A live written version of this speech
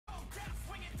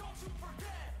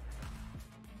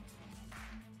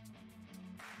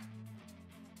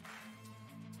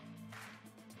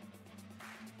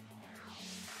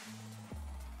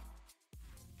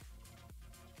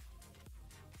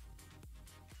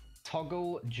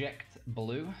Toggle Jekt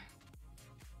blue.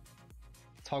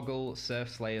 Toggle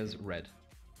Serfslayer's red.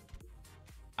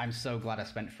 I'm so glad I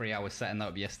spent 3 hours setting that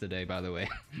up yesterday, by the way.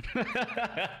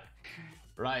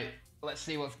 Right, let's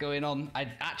see what's going on.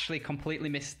 I actually completely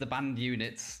missed the banned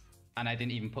units, and I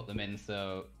didn't even put them in,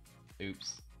 so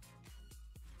oops.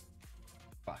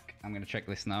 Fuck, I'm gonna check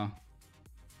this now.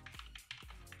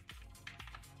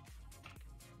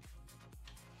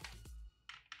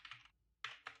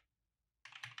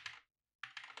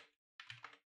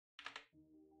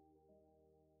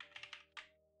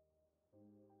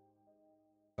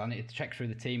 I need to check through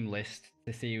the team list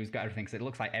to see who's got everything, because it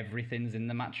looks like everything's in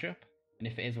the matchup. And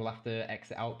if it is, we'll have to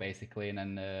exit out basically and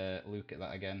then look at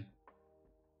that again.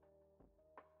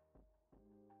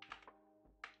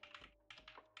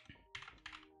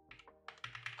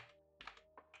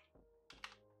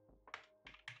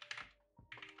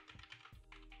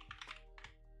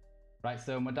 Right,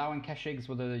 so Madao and Keshigs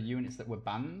were the units that were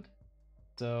banned.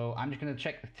 So I'm just going to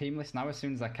check the team list now as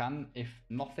soon as I can. If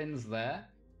nothing's there,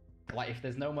 like if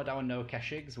there's no Madao and no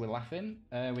Keshigs, we're laughing.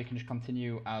 We can just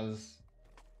continue as...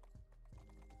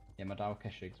 Yeah, Madao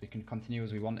Keshigs. We can continue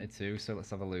as we wanted to, so let's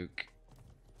have a look.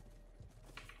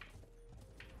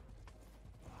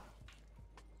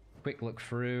 Quick look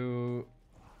through.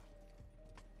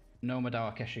 No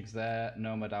Madao Keshigs there,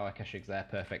 no Madao Keshigs there.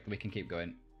 Perfect, we can keep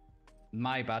going.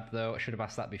 My bad though, I should have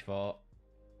asked that before.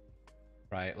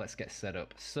 Right, let's get set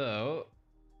up. So,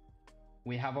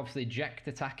 we have obviously Jekt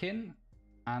attacking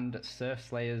and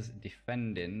Serfslayers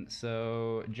defending.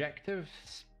 So, Jekt have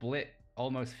split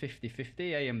almost 50-50,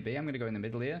 A and B. I'm going to go in the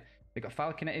middle here. They've got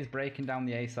Falconettes breaking down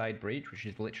the A-side breach, which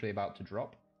is literally about to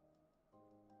drop.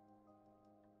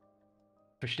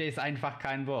 Verstehst einfach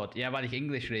kein Wort. Ja, weil ich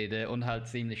Englisch rede und halt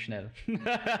ziemlich schnell.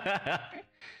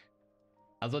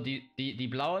 Also die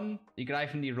Blauen, die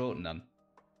greifen die Roten an.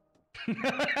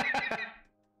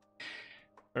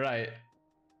 Right.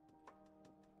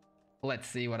 Let's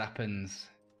see what happens.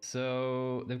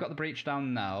 So, they've got the breach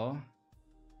down now.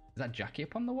 Is that Jackie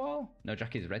up on the wall? No,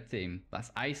 Jackie's red team. That's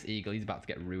Ice Eagle. He's about to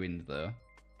get ruined, though.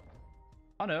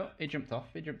 Oh, no. He jumped off.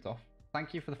 He jumped off.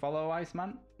 Thank you for the follow,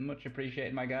 Iceman. Much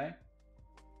appreciated, my guy.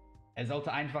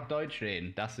 Sollte einfach Deutsch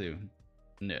reden. Dasuo.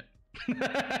 Nö.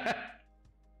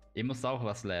 Ihr müsst auch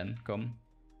was lernen. Komm.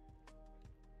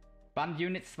 Banned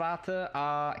units warte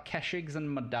are Keshigs and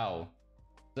Madao.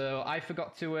 So I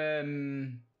forgot to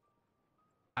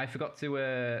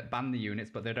ban the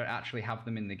units, but they don't actually have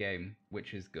them in the game,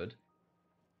 which is good.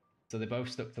 So they both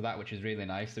stuck to that, which is really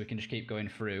nice. So we can just keep going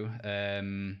through.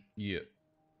 Yeah,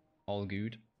 all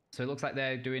good. So it looks like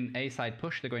they're doing A-side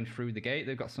push. They're going through the gate.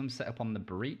 They've got some set up on the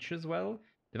breach as well.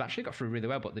 They've actually got through really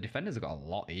well, but the defenders have got a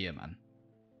lot here, man.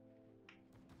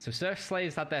 So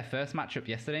Serfslayers had their first matchup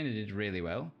yesterday and they did really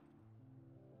well.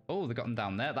 Oh, they got them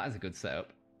down there. That is a good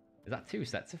setup. Is that 2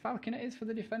 sets of Falconettes for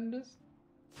the defenders?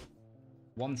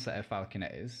 1 set of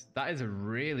Falconettes. That is a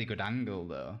really good angle,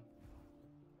 though.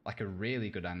 Like a really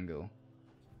good angle.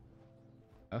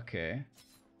 Okay.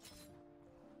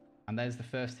 And there's the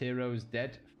first heroes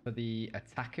dead for the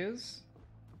attackers.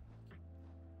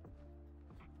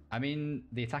 I mean,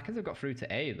 the attackers have got through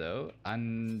to A, though,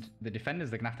 and the defenders,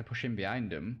 they're going to have to push in behind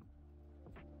them.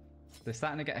 They're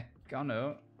starting to get a... Oh,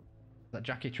 no. That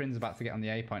Jackie Trin's about to get on the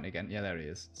A point again. Yeah, there he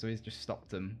is. So he's just stopped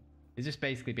them. He's just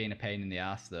basically being a pain in the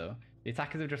ass, though. The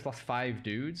attackers have just lost 5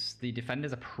 dudes. The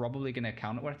defenders are probably going to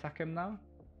counter-attack him now.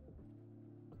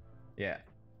 Yeah.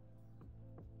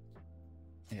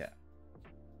 Yeah.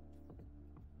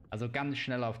 Also ganz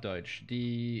schnell auf Deutsch.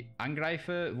 Die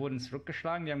Angreifer wurden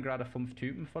zurückgeschlagen. Die haben gerade 5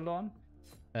 Typen verloren.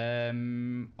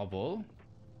 Obwohl.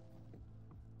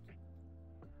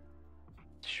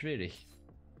 Schwierig.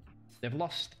 They've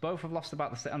lost, both have lost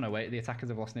about the same. Oh no, wait, the attackers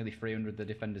have lost nearly 300, the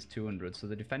defenders 200. So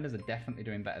the defenders are definitely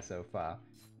doing better so far.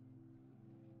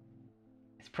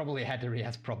 It's probably a header, he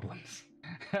has problems.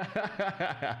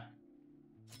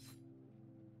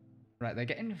 Right, they're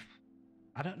getting...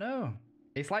 I don't know.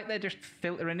 It's like they're just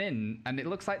filtering in, and it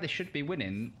looks like they should be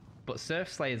winning, but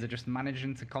Serfslayers are just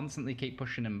managing to constantly keep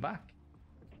pushing them back.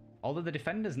 Although the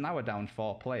defenders now are down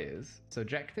 4 players, so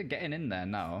Jekt are getting in there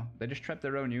now. They just trapped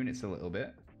their own units a little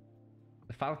bit.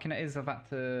 The Falconettes have had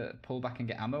to pull back and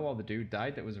get ammo while the dude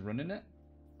died that was running it.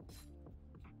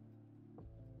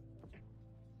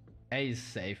 A's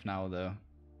safe now, though.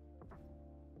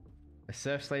 The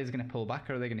Serfslayer is going to pull back,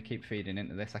 or are they going to keep feeding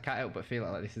into this? I can't help but feel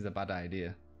like this is a bad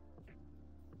idea.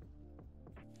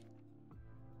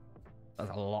 There's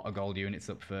a lot of gold units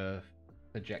up for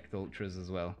JekktUltras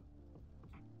as well.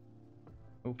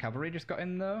 Oh, cavalry just got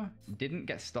in though. Didn't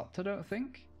get stopped, I don't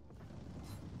think.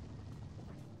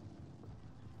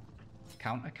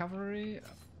 Counter cavalry.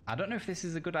 I don't know if this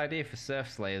is a good idea for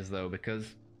Serfslayers though, because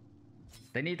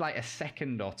they need like a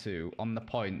second or two on the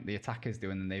point the attacker's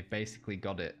doing, and they've basically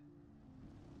got it.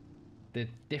 The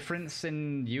difference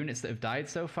in units that have died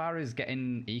so far is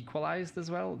getting equalized as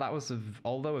well. That was,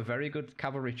 although a very good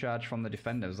cavalry charge from the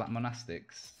defender. Was that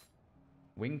Monastics?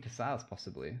 Winged Hussars,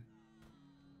 possibly.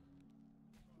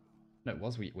 No, it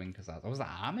was Winged Hussars. Or was that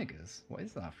Armigers? What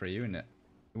is that for a unit?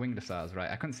 Winged Hussars,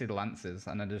 right. I couldn't see the Lancers,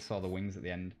 and I just saw the wings at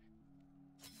the end.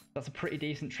 That's a pretty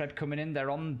decent tread coming in.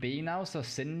 They're on B now, so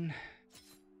Synetics?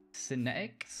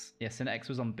 Yeah, Synetics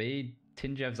was on B.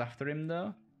 Tinjev's after him,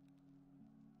 though.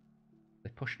 They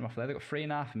pushed him off there. They've got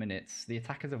 3.5 minutes. The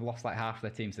attackers have lost like half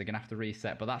their team, so they're going to have to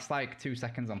reset. But that's like 2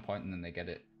 seconds on point, and then they get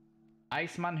it.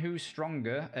 Iceman, who's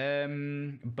stronger?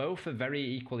 Both are very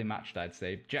equally matched, I'd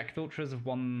say. JekktUltras have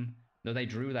won... No, they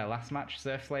drew their last match.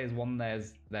 Serfslayers won their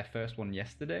first one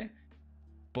yesterday.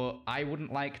 But I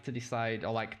wouldn't like to decide,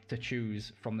 or like to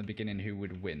choose from the beginning who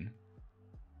would win.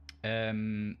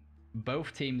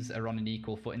 Both teams are on an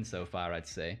equal footing so far, I'd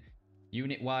say.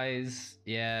 Unit-wise,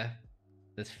 yeah...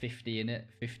 There's 50 in it,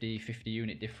 50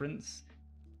 unit difference.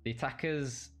 The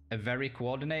attackers are very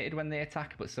coordinated when they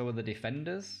attack, but so are the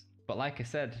defenders. But like I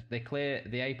said, they clear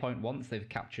the A point once, they've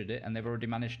captured it, and they've already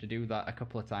managed to do that a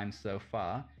couple of times so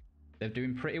far. They're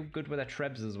doing pretty good with their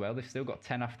trebs as well. They've still got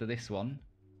 10 after this one.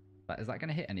 Is that going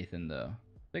to hit anything though?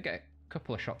 They get a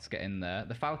couple of shots get in there.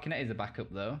 The Falconettes are back up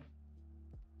though.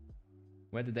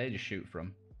 Where did they just shoot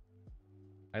from?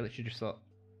 I literally just thought...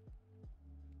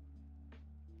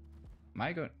 Am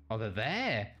I going... Oh, they're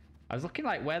there! I was looking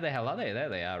like, where the hell are they? There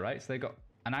they are, right? So they got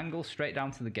an angle straight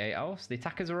down to the gatehouse. The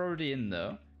attackers are already in,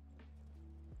 though.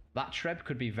 That Treb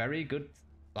could be very good.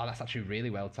 Oh, that's actually really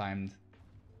well timed.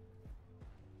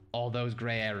 Oh, those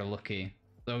grey hair are lucky.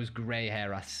 Those grey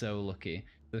hair are so lucky.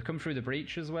 They've come through the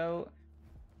breach as well.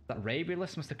 That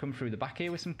Rabulus must have come through the back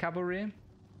here with some cavalry.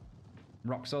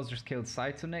 Roxor's just killed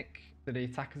Cytonic. The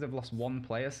attackers have lost 1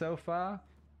 player so far.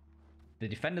 The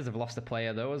defenders have lost a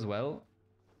player though as well.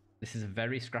 This is a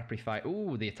very scrappy fight.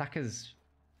 Ooh, the attackers'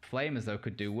 flamers though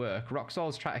could do work.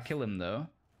 Roxor's trying to kill him though.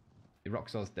 The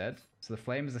Roxor's dead. So the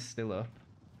flamers are still up.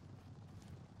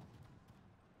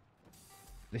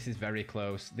 This is very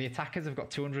close. The attackers have got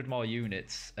 200 more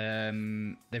units.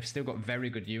 They've still got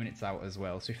very good units out as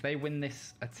well. So if they win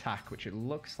this attack, which it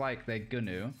looks like they're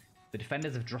gonna, the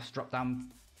defenders have just dropped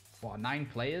down, what, 9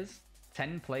 players?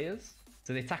 10 players?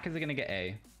 So the attackers are going to get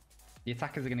A. Die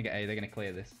Attackers are going to get A, they're going to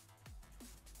clear this.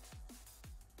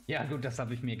 Ja gut, das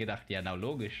habe ich mir gedacht. Ja, na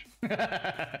logisch.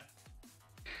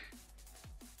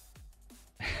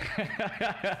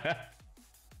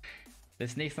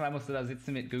 Das nächste Mal musst du da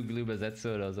sitzen mit Google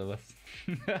Übersetzer oder sowas.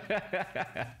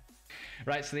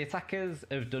 Right, so the attackers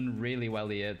have done really well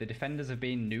here. The defenders have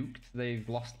been nuked. They've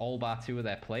lost all bar 2 of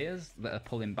their players that are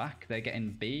pulling back. They're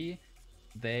getting B.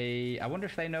 I wonder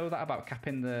if they know that about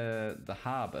capping the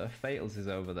harbour. Fatals is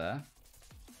over there.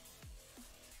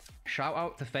 Shout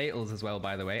out to Fatals as well,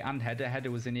 by the way, and Header.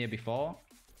 Header was in here before,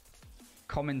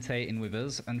 commentating with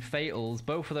us. And Fatals,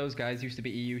 both of those guys used to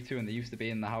be EU2, and they used to be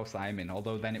in the house I'm in,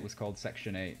 although then it was called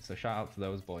Section 8. So shout out to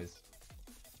those boys.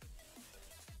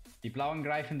 Die Blauen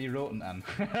greifen die Roten an.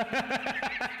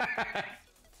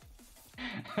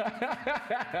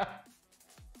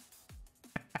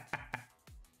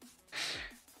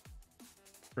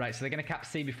 Right, so they're going to cap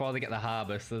C before they get the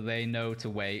harbour, so they know to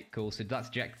wait. Cool, so that's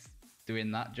Jekkt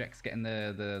doing that. Jekt's getting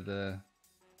the...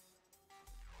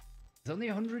 There's only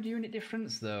 100 unit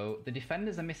difference, though. The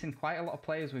defenders are missing quite a lot of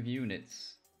players with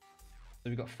units. So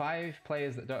we've got 5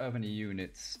 players that don't have any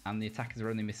units, and the attackers are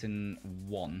only missing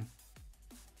 1.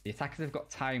 The attackers have got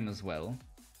time as well.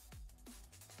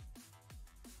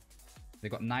 They've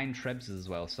got 9 trebs as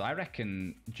well, so I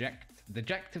reckon it's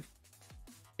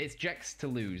Jekt's to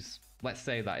lose. Let's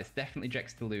say that. It's definitely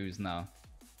Jekt's to lose now.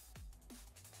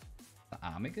 The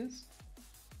Armigers?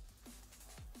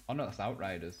 Oh no, that's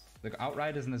Outriders. They've got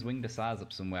Outriders and there's Winged Hussars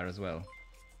up somewhere as well.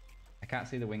 I can't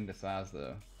see the Winged Hussars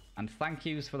though. And thank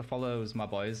yous for the follows, my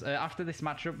boys. After this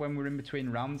matchup, when we're in between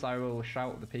rounds, I will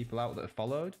shout the people out that have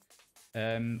followed.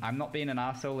 I'm not being an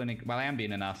arsehole and... Well, I am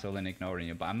being an arsehole and ignoring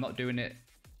you, but I'm not doing it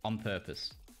on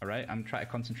purpose. Alright? I'm trying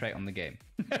to concentrate on the game.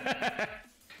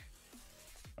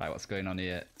 Right, what's going on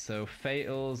here? So,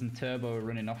 Fatals and Turbo are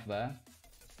running off there.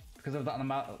 Because of that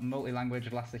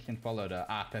multi-language lasse ich ihn followed.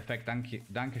 Ah, perfekt,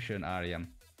 dankeschön, Ariam.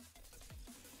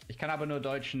 Ich kann aber nur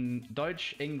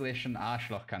Deutsch, English and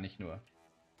Arschloch kann ich nur.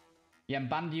 Yeah,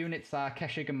 banned units are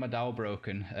Keshig and Madao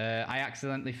broken. I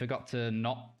accidentally forgot to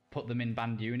not put them in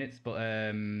banned units, but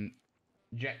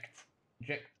Jekkt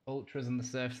JekktUltras and the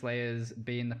Serfslayers,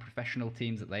 being the professional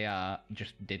teams that they are,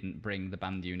 just didn't bring the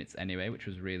band units anyway, which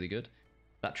was really good.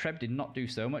 That Treb did not do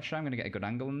so much, so I'm going to get a good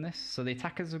angle on this. So the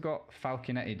attackers have got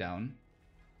Falconetti down.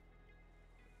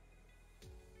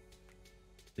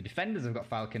 The defenders have got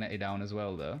Falconetti down as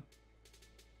well, though.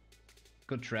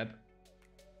 Good Treb.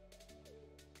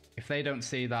 If they don't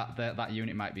see that, that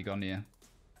unit might be gone here.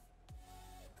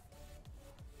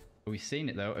 We've seen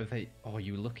it though. Have they... Oh,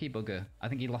 you lucky bugger. I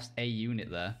think he lost a unit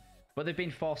there. But they've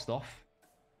been forced off.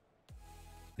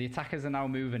 The attackers are now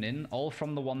moving in, all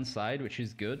from the one side, which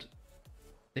is good.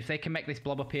 If they can make this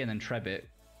blob up here and then treb it...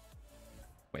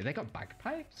 Wait, they got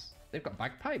bagpipes? They've got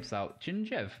bagpipes out.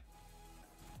 Jinjev.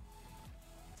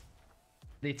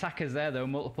 The attackers there though,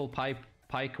 multiple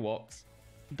pike walks.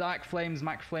 Dark Flames,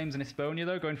 Mac Flames, and Hisponia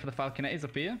though, going for the Falconettis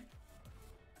up here.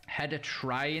 Header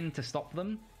trying to stop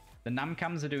them. The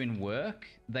Namkams are doing work.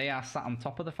 They are sat on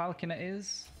top of the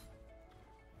Falconettis.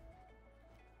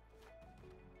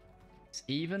 It's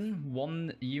even.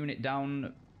 One unit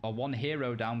down, or one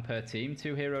hero down per team.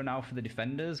 2 hero now for the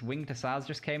defenders. Winged Hussars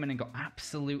just came in and got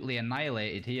absolutely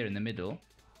annihilated here in the middle.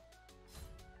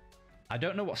 I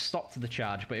don't know what stopped the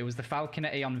charge, but it was the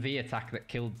Falconetti on V attack that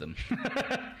killed them.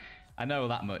 I know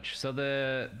that much. So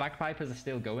the Bagpipers are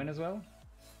still going as well.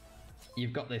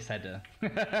 You've got this header.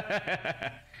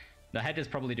 The header's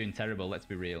probably doing terrible, let's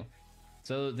be real.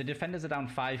 So the defenders are down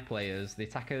 5 players. The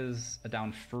attackers are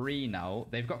down 3 now.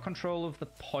 They've got control of the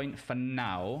point for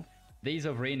now. These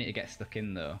over here need to get stuck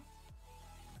in though.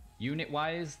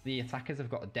 Unit-wise, the attackers have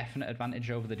got a definite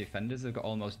advantage over the defenders. They've got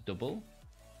almost double.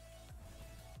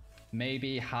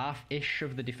 Maybe half-ish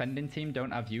of the defending team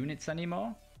don't have units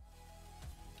anymore.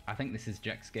 I think this is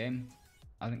Jekk's game.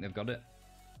 I think they've got it.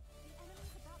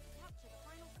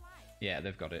 Yeah,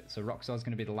 they've got it. So Roxor's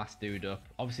going to be the last dude up.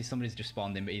 Obviously, somebody's just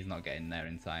spawned in, but he's not getting there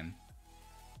in time.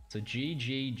 So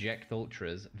GG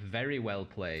JekktUltras. Very well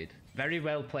played. Very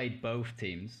well played, both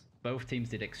teams. Both teams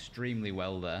did extremely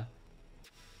well there.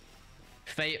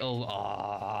 Fatal.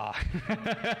 Oh.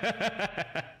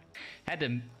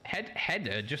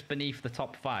 Header just beneath the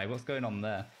top 5. What's going on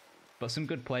there? But some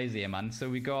good plays here, man. So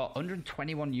we got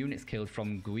 121 units killed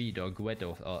from Guid or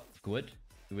Guedo. Or Guid?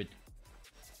 Guid.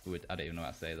 I don't even know how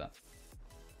to say that.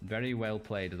 Very well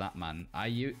played, that man.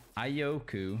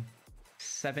 Ayoku,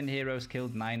 7 heroes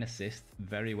killed, 9 assists.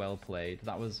 Very well played.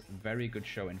 That was very good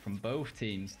showing from both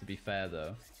teams, to be fair,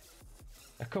 though.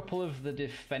 A couple of the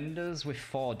defenders with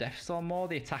 4 deaths or more.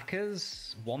 The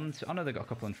attackers, 1, 2... Oh, no, they got a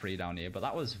couple and 3 down here. But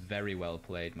that was very well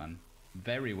played, man.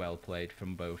 Very well played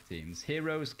from both teams.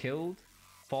 Heroes killed,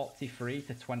 43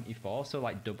 to 24. So,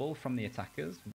 like, double from the attackers.